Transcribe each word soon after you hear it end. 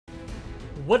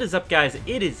What is up, guys?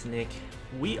 It is Nick.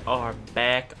 We are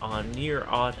back on Nier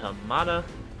Automata,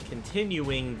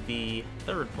 continuing the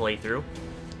third playthrough.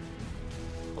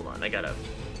 Hold on, I don't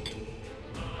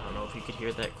know if you could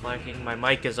hear that clacking. My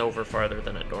mic is over farther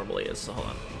than it normally is, so hold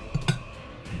on.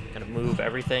 Gotta move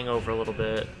everything over a little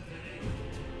bit.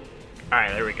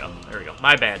 Alright, there we go. There we go.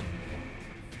 My bad.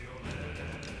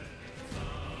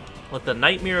 Let the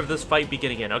nightmare of this fight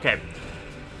begin again. Okay.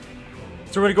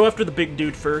 So we're gonna go after the big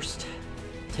dude first.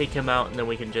 Take him out, and then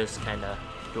we can just kind of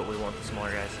do what we want with the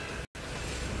smaller guys.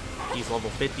 He's level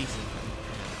 50.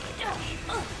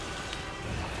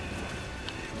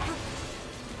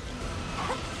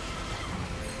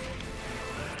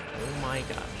 Oh my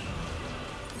gosh.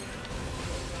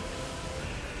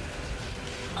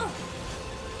 Oh my gosh.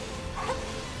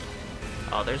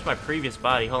 Oh, there's my previous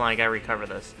body. Hold on, I gotta recover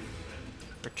this.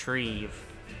 Retrieve.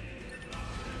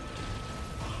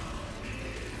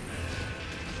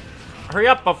 Hurry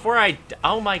up before I...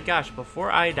 Oh my gosh, before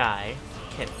I die.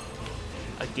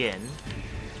 Again.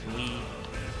 We...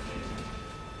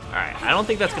 Alright, I don't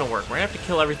think that's gonna work. We're gonna have to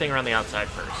kill everything around the outside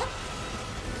first.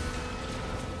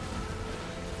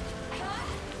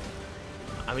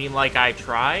 I mean, like, I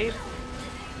tried.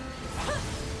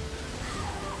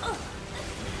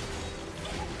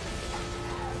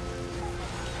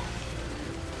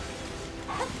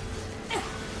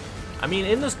 I mean,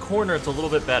 in this corner, it's a little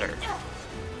bit better.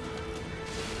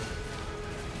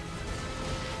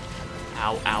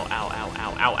 Ow, ow, ow, ow,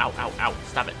 ow, ow, ow, ow, ow.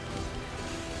 Stop it.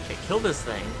 Okay, kill this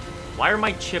thing. Why are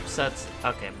my chipsets...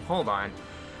 Okay, hold on.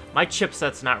 My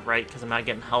chipset's not right because I'm not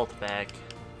getting health back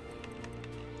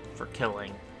for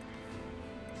killing.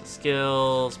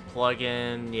 Skills,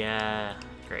 plug-in, yeah.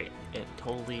 Great. It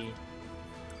totally...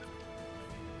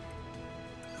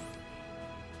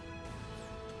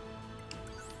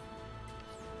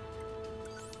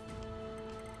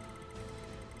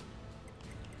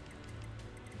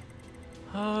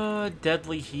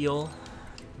 Deadly heal.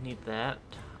 Need that.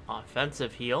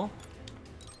 Offensive heal.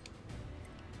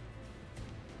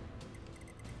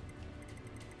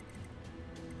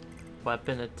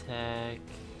 Weapon attack.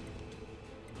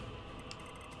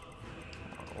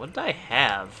 What did I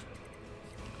have?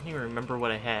 I don't even remember what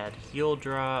I had. Heal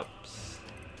drops.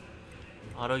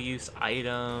 Auto use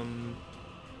item.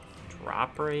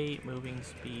 Drop rate. Moving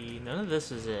speed. None of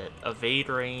this is it. Evade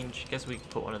range. Guess we can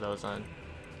put one of those on.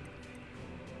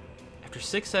 After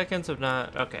 6 seconds of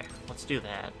not... Okay, let's do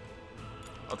that.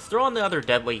 Let's throw on the other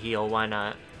deadly heal, why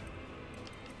not?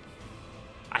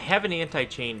 I have an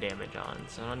anti-chain damage on,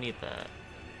 so I don't need that.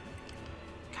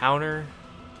 Counter.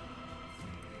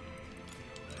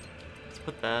 Let's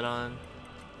put that on.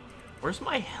 Where's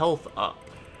my health up?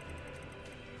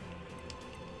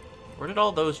 Where did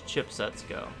all those chipsets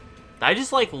go? Did I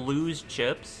just, like, lose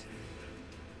chips?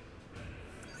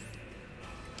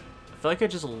 I feel like I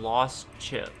just lost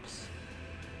chips.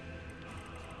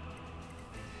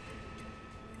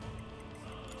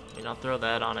 I'll throw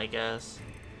that on, I guess.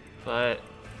 But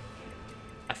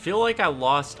I feel like I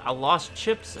lost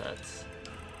chipsets.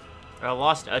 Or I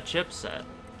lost a chipset.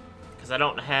 Because I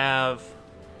don't have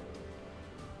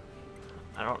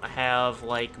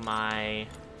like my...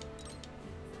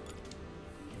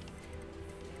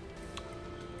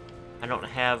 I don't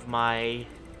have my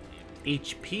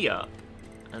HP up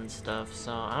and stuff.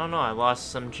 So I don't know, I lost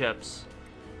some chips.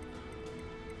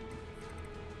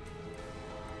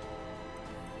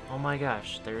 Oh my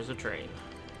gosh, there's a train.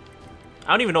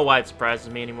 I don't even know why it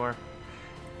surprises me anymore.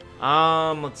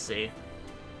 Let's see.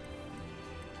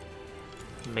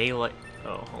 Melee.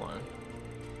 Oh, hold on.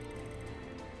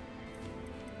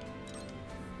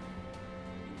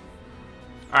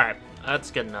 Alright,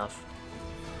 that's good enough.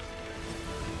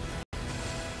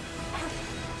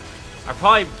 I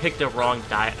probably picked a wrong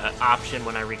option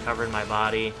when I recovered my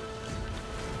body.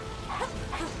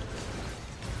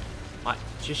 What?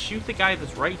 Just shoot the guy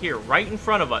that's right here, right in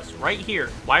front of us, right here.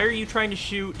 Why are you trying to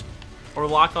shoot or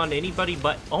lock on to anybody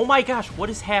but... Oh my gosh, what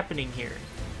is happening here?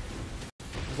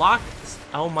 Lock...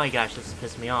 Oh my gosh, this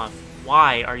pissed me off.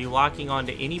 Why are you locking on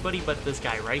to anybody but this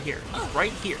guy right here? He's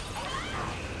right here.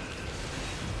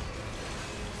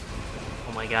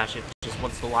 Oh my gosh, it just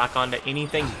wants to lock on to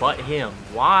anything but him.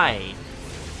 Why?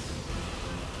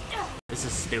 This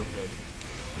is stupid.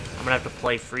 I'm gonna have to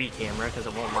play free camera because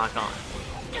it won't lock on.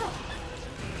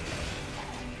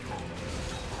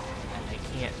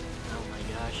 Can't. Oh my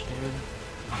gosh, dude.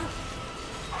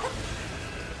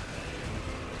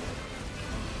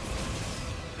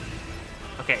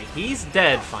 Okay, he's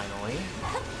dead finally.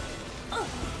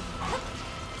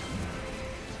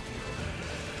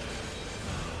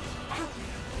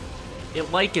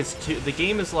 the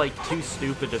game is like too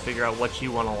stupid to figure out what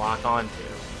you want to lock onto.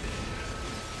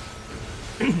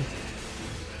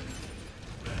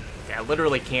 Yeah, I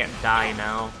literally can't die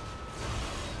now.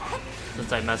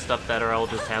 Since I messed up that, or I'll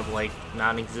just have like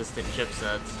non-existent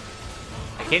chipsets.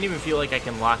 I can't even feel like I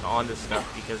can lock onto stuff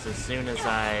because as soon as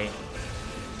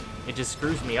it just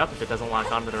screws me up if it doesn't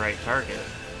lock onto the right target.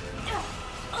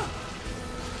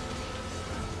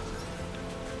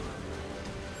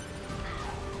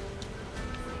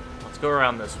 Let's go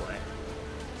around this way.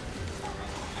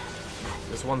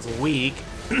 This one's weak.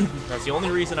 That's the only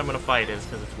reason I'm gonna fight is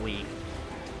because it's weak.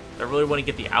 I really want to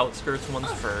get the outskirts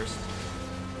ones first.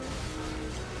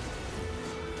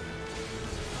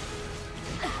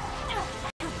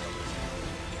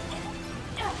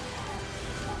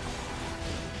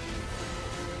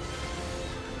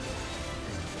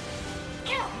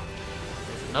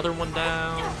 There's another one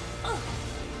down.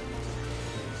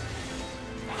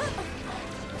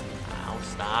 Ow,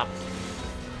 stop.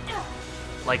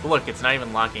 Like, look, it's not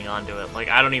even locking onto it. Like,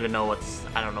 I don't even know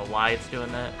I don't know why it's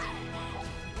doing that.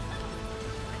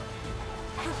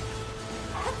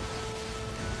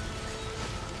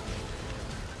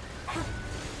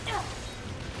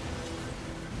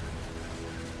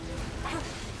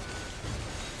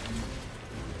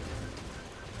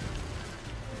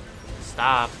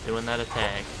 Stop doing that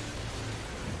attack.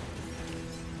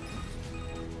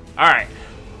 Alright.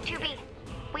 2B,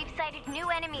 we've sighted new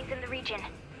enemies in the region.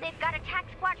 They've got Attack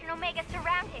Squadron Omega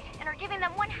surrounded and are giving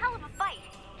them one hell of a fight.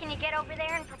 Can you get over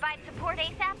there and provide support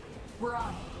ASAP? We're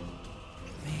on.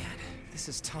 Man, this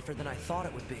is tougher than I thought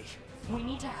it would be. We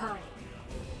need to hurry.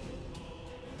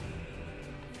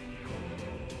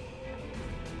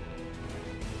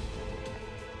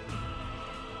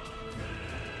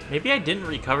 Maybe I didn't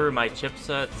recover my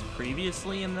chipsets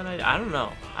previously and then I don't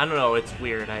know. I don't know, it's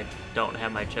weird. I don't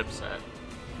have my chipset.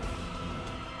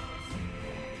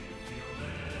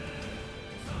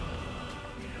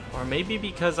 Or maybe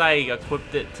because I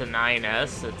equipped it to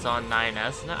 9S, it's on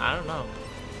 9S now? I don't know.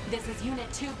 This is Unit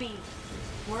 2B.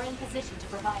 We're in position to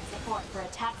provide support for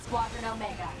Attack Squadron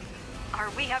Omega. Are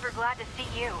we ever glad to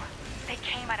see you? They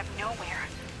came out of nowhere.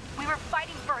 We were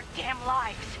fighting for our damn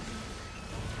lives.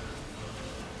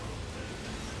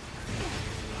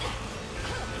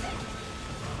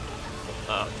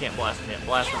 Can't blast him, can't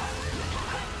blast him.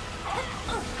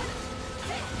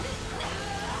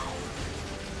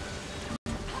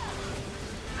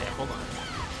 Okay, hold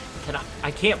on.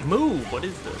 I can't move! What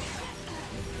is this?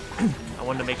 I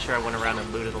wanted to make sure I went around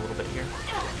and looted a little bit here.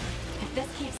 If this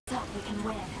keeps up, we can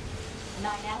win.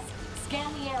 9S,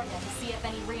 scan the area to see if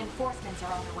any reinforcements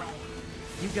are on the way.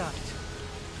 You got it.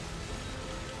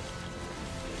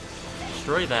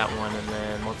 Destroy that one, and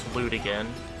then let's loot again.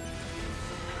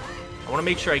 I want to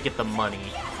make sure I get the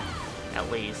money,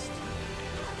 at least.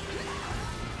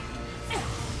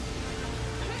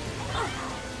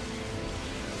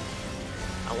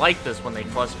 I like this when they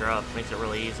cluster up, makes it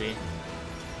really easy.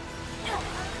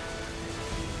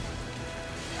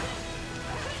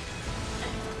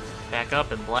 Back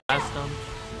up and blast them.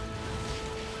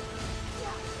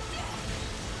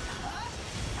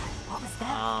 What was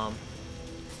that?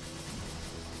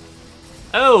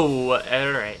 Oh,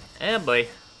 alright. Eh, boy.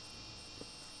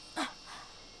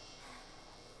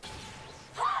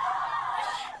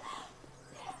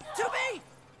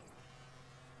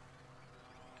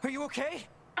 Are you okay?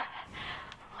 Let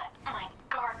my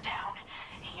guard down.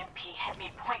 EMP hit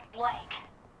me point blank.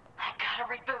 I gotta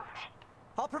reboot.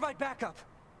 I'll provide backup.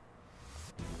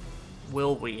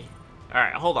 Will we?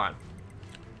 Alright, hold on.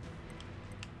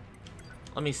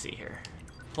 Let me see here.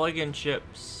 Plug-in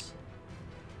chips.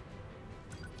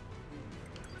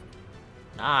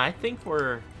 Nah, I think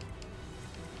we're...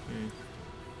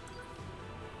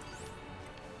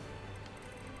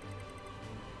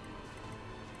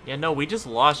 Yeah, no, we just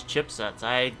lost chipsets.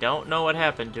 I don't know what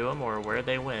happened to them or where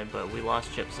they went, but we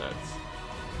lost chipsets.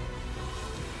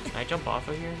 Can I jump off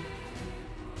of here?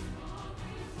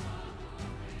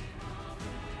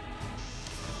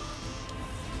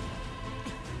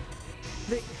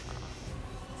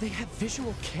 They have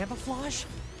visual camouflage?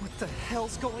 What the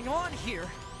hell's going on here?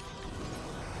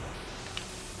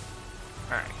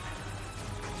 Alright.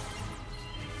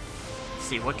 Let's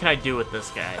see, what can I do with this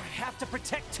guy? I have to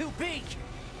protect 2B!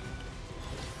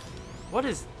 What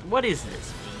is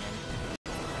this, man?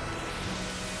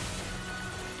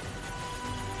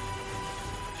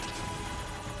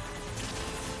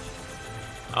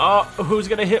 Oh, who's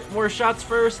gonna hit more shots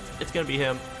first? It's gonna be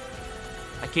him.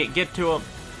 I can't get to him.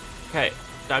 Okay,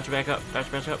 dodge back up, dodge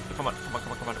back up. Come on, come on,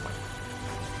 come on, come on, come on.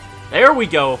 There we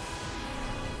go.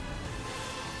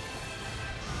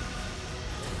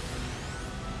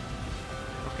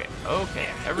 Okay,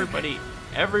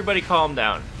 everybody calm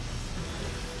down.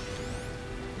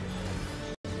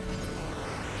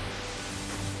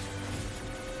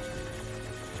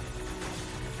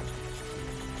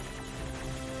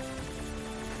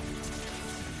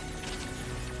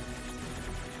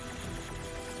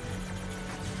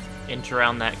 Inch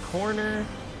around that corner.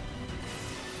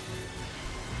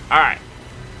 Alright.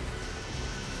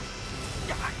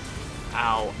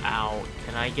 Ow, ow.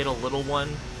 Can I get a little one?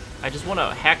 I just want to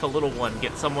hack a little one,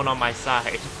 get someone on my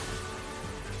side.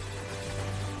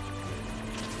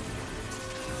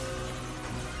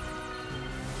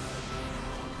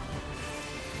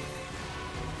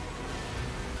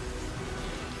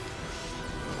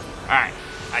 Alright,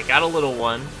 I got a little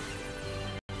one.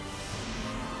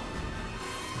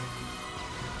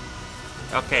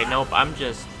 Okay, nope, I'm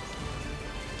just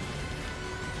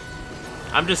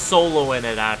soloing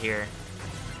it out here.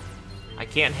 I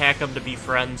can't hack them to be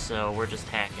friends, so we're just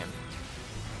hacking.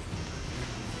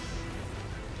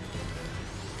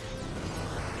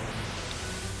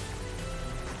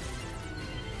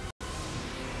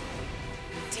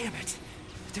 Damn it!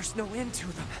 There's no end to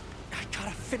them. I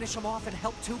gotta finish them off and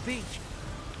help 2B.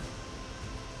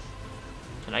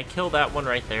 Can I kill that one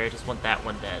right there? I just want that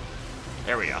one dead.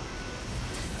 There we go.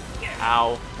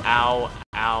 Ow, ow,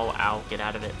 ow, ow. Get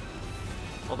out of it.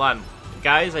 Hold on.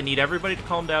 Guys, I need everybody to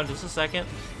calm down just a second.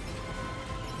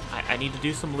 I need to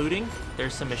do some looting.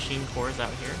 There's some machine cores out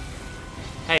here.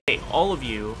 Hey, all of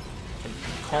you can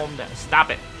calm down. Stop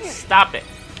it. Stop it.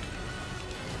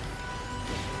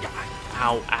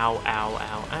 Ow, ow, ow,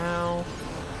 ow, ow.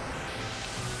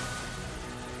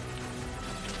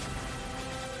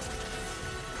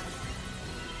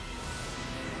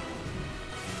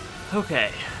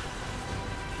 Okay.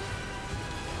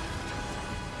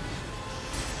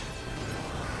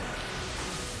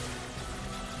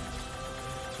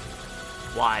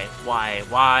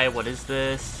 Why? What is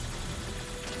this?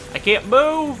 I can't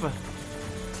move!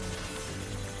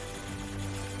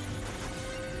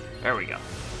 There we go.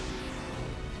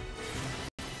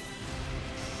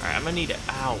 Alright, I'm gonna need it.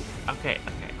 Ow. Okay,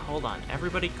 hold on.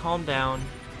 Everybody calm down.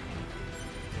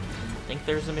 I think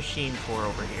there's a machine core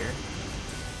over here.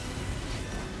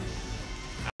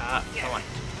 Come on.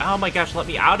 Oh my gosh, let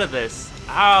me out of this.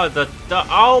 Oh,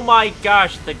 oh my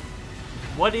gosh,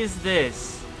 what is this?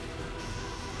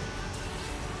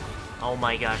 Oh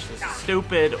my gosh, this is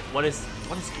stupid. What is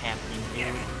happening,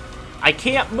 dude? I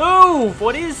can't move!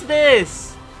 What is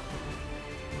this?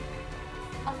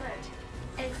 Alert.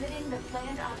 Exiting the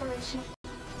planned operation.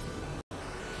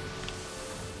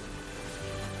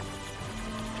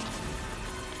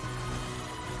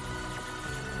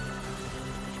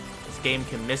 This game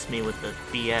can miss me with the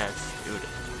BS, dude.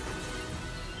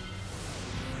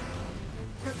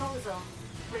 Proposal.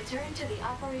 Return to the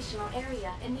operational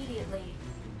area immediately.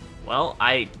 Well,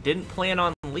 I didn't plan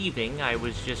on leaving. I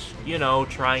was just, you know,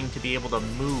 trying to be able to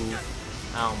move.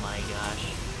 Oh my gosh.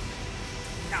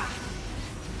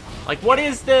 Like, what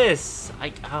is this?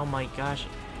 Oh my gosh.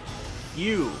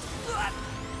 You.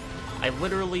 I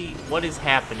literally, what is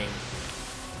happening?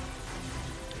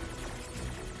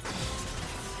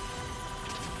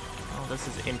 Oh, this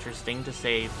is interesting to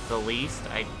say the least.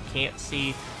 I can't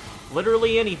see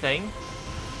literally anything.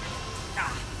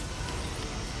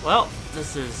 Well,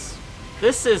 this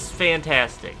is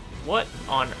fantastic. What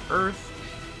on earth?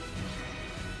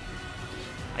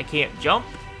 I can't jump.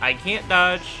 I can't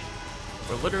dodge.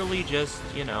 We're literally just,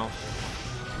 you know,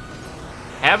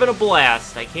 having a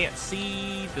blast. I can't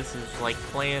see. This is like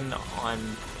playing on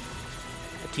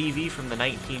a TV from the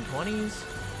 1920s.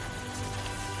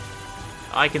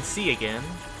 I can see again.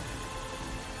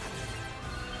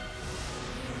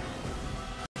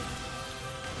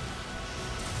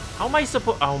 How am I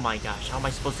supposed? Oh my gosh! How am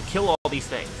I supposed to kill all these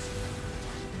things?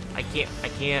 I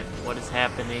can't. What is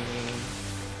happening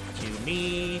to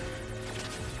me?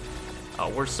 Oh,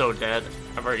 we're so dead.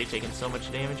 I've already taken so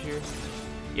much damage here.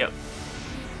 Yep.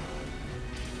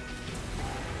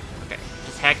 Okay,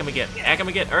 just hack him again. Hack him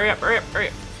again. Hurry up! Hurry up! Hurry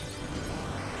up!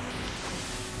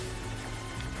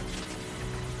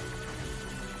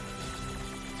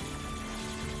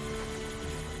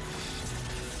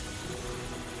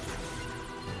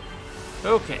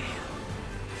 Okay.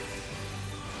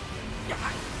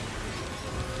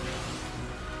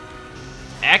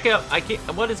 Hack up! I can't.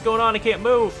 What is going on? I can't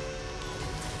move.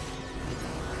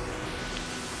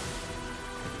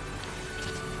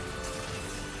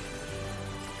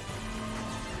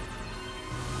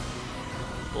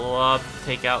 Blow up.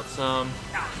 Take out some.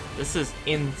 This is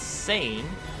insane.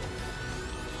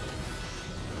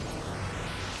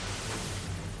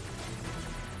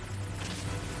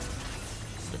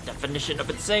 definition of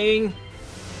it saying.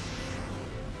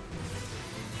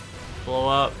 Blow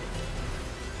up.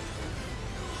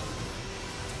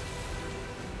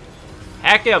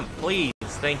 Hack him, please.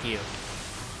 Thank you.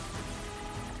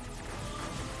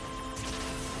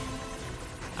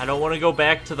 I don't want to go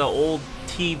back to the old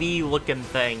TV looking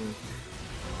thing.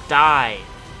 Die.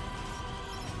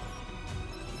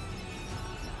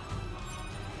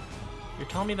 You're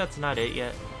telling me that's not it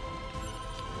yet?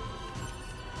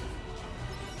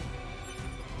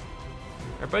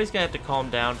 Everybody's gonna have to calm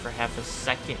down for half a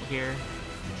second here.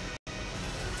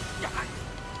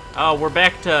 Oh, we're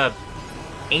back to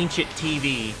ancient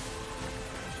TV.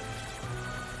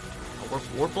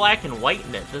 We're black and white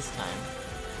in it this time.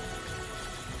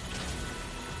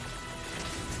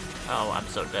 Oh, I'm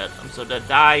so dead. I'm so dead.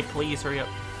 Die, please, hurry up.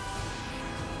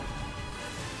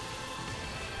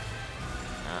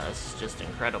 This is just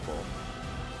incredible.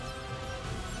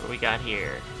 What do we got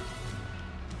here?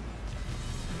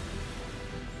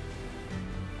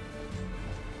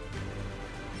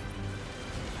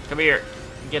 Come here.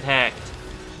 Get hacked.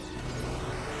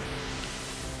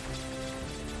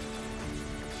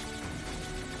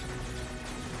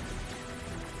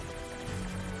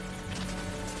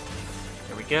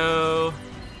 There we go.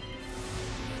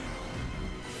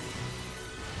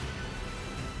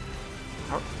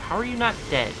 How are you not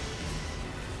dead?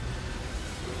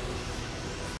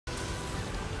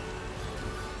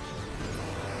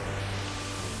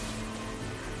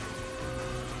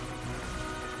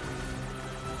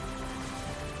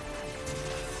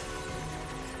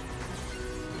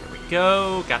 There we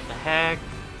go. Got the hack.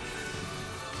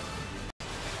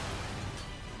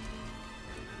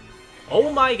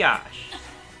 Oh my gosh.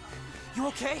 You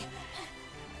okay?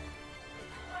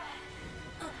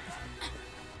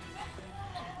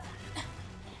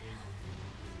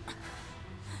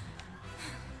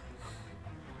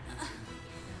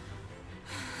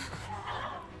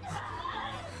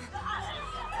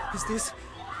 Is this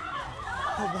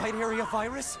a wide area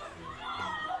virus?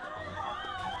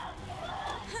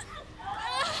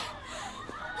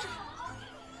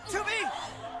 To me!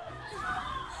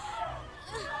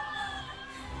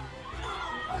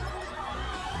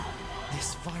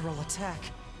 This viral attack.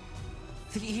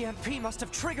 The EMP must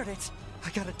have triggered it.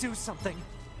 I gotta do something.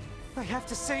 I have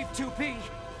to save 2B.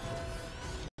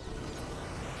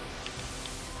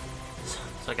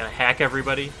 So I gotta hack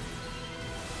everybody.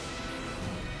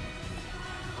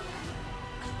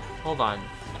 Hold on.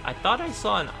 I thought I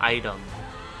saw an item.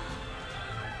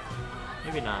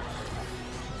 Maybe not.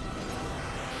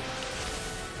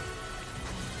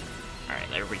 Alright,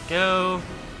 there we go.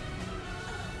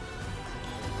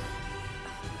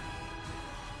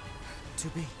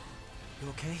 2B, you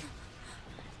okay?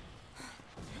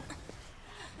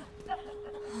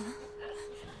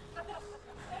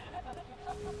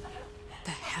 The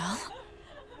hell?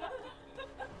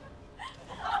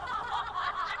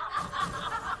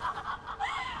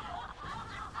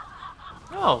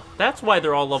 Oh, that's why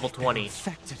they're all level 20.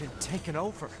 Infected and taken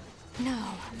over. No.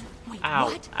 Wait, Ow,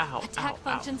 what? ow, Attack ow,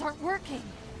 functions aren't working.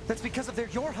 That's because of their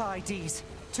Yorha IDs.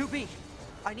 2B,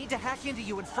 I need to hack into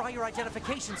you and fry your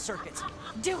identification circuit.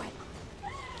 Do it.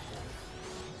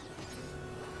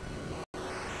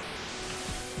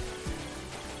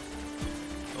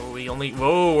 Oh,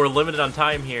 whoa, we're limited on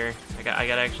time here. I got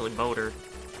to actually motor.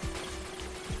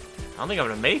 I don't think I'm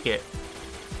gonna make it.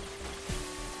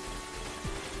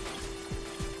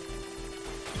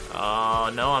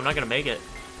 Oh, no, I'm not gonna make it.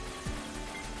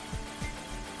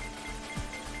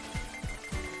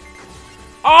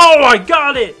 Oh, I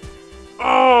got it!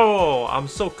 Oh, I'm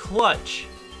so clutch.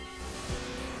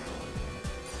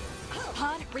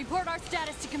 Pod, report our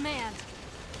status to command.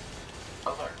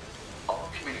 Alert. All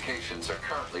communications are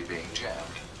currently being jammed.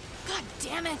 God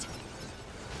damn it!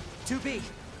 2B,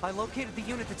 I located the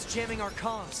unit that's jamming our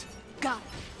comms. Got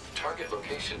it. Target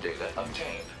location data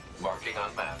obtained. Marking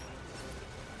on map.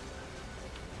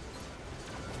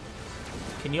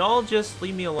 Can y'all just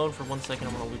leave me alone for 1 second?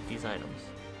 I'm gonna loot these items.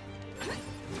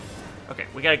 Okay,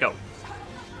 we gotta go.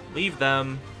 Leave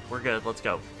them. We're good. Let's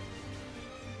go.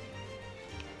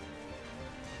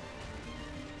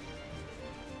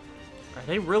 Are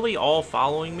they really all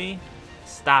following me?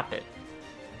 Stop it.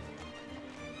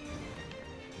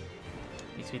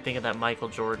 Makes me think of that Michael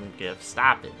Jordan gif.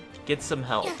 Stop it. Get some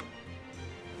help.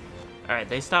 Alright,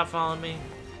 they stopped following me.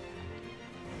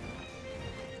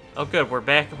 Oh good, we're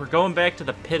back. We're going back to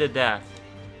the pit of death.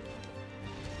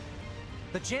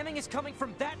 The jamming is coming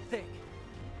from that thing.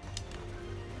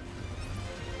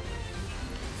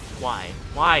 Why?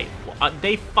 Why?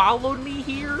 They followed me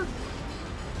here?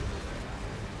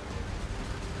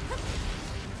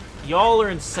 Y'all are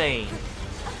insane.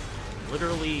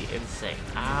 literally insane.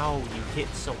 Ow, you hit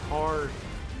so hard.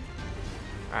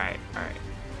 Alright, alright.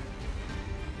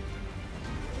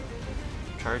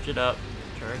 Charge it up,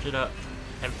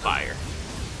 and fire.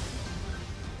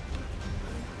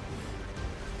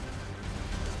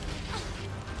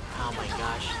 Oh my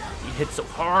gosh, you hit so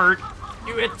hard!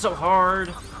 You hit so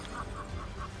hard!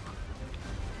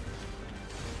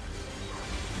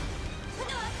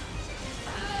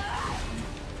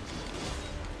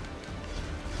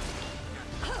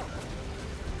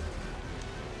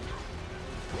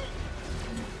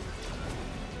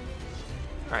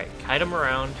 Alright, kite him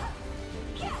around.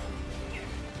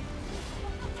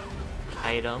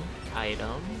 Kite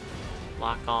him,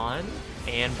 lock on,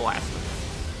 and blast him.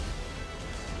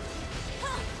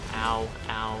 Ow,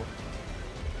 ow.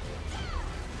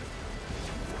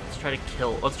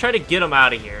 Let's try to get him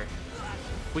out of here.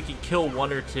 If we could kill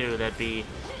one or two, that'd be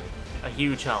a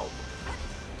huge help.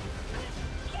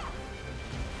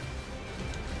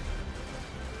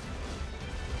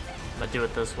 I'm gonna do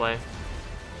it this way.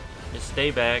 Just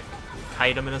stay back,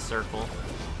 kite him in a circle.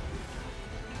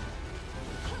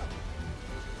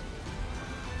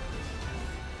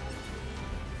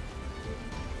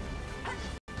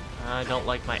 I don't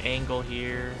like my angle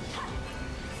here.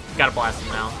 Gotta blast him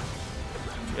now.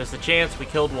 There's a chance we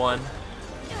killed one.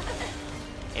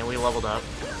 And we leveled up.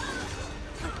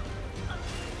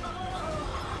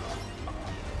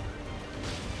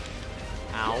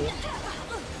 Ow.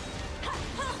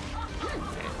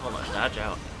 Okay, hold on, dodge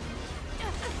out.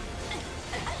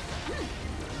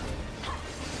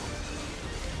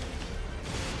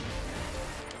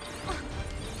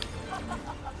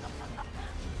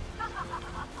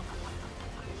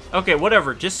 Okay,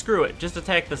 whatever. Just screw it. Just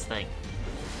attack this thing.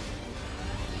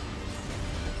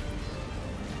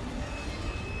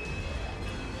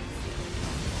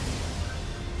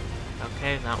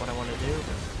 Okay, not what I want to do.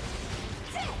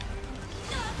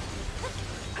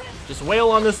 Just wail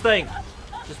on this thing.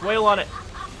 Just wail on it.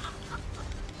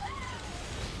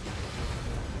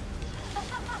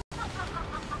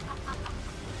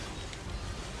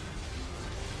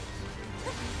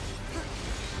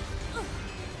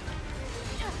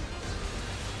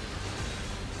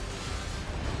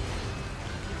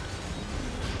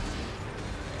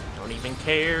 Don't even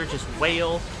care, just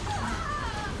wail.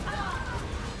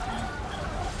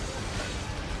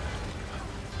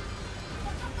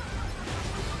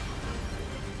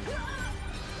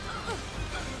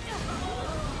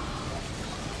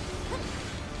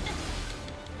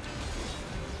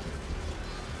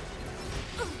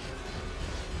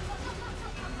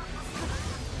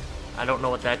 I don't know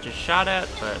what that just shot at,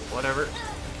 but whatever.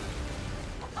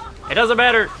 It doesn't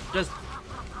matter, just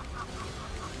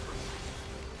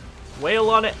wail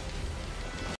on it.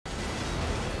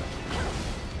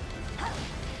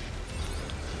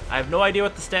 I have no idea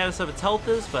what the status of its health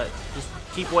is, but just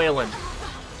keep wailing.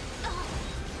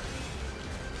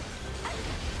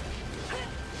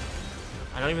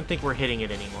 I don't even think we're hitting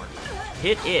it anymore.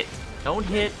 Hit it. Don't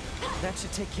hit. That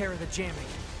should take care of the jamming.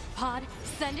 Pod,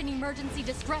 send an emergency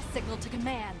distress signal to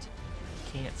command.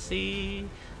 Can't see.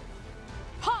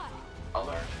 Pod!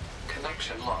 Alert.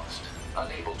 Connection lost.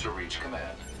 Unable to reach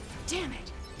command. Damn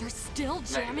it! They're still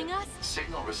jamming Negative. us?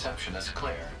 Signal reception is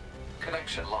clear.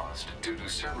 Connection lost due to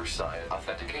server-side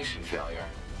authentication failure.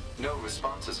 No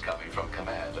responses coming from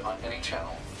command on any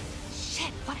channel.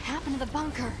 Shit, what happened to the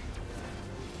bunker?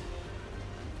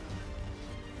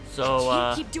 So,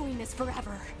 Can't keep doing this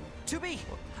forever. 2B,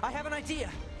 I have an idea.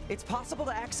 It's possible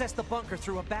to access the bunker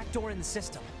through a back door in the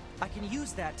system. I can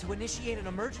use that to initiate an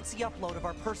emergency upload of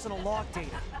our personal log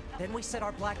data. Then we set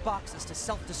our black boxes to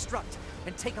self-destruct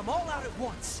and take them all out at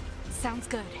once. Sounds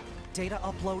good. Data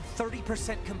upload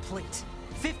 30% complete.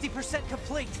 50%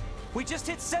 complete. We just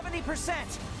hit 70%.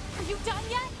 Are you done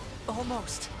yet?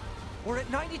 Almost. We're at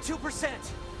 92%.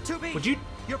 2B, Would you-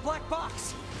 your black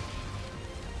box.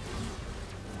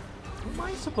 What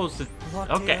am I supposed to? Log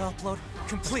Okay. data upload I was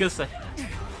complete. gonna say.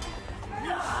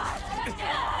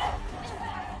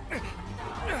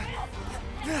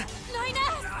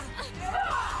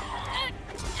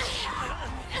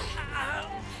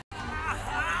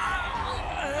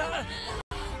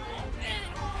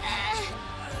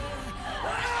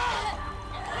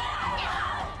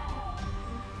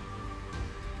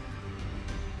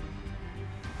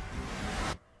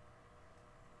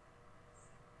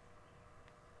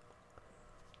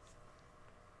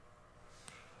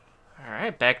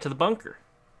 Alright, back to the bunker.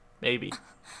 Maybe.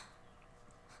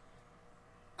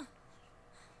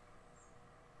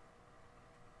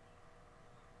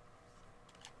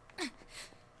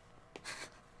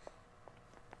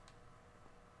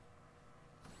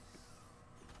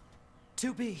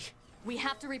 To be. We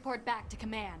have to report back to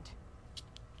command.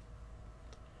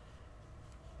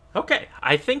 Okay,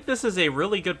 I think this is a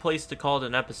really good place to call it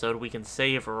an episode. We can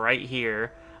save right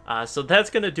here. So that's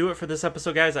going to do it for this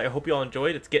episode, guys. I hope you all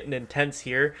enjoyed. It's getting intense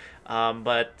here.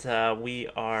 But we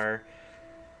are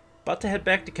about to head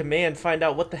back to command, find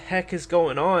out what the heck is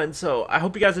going on. So I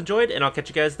hope you guys enjoyed, and I'll catch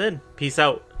you guys then. Peace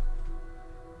out.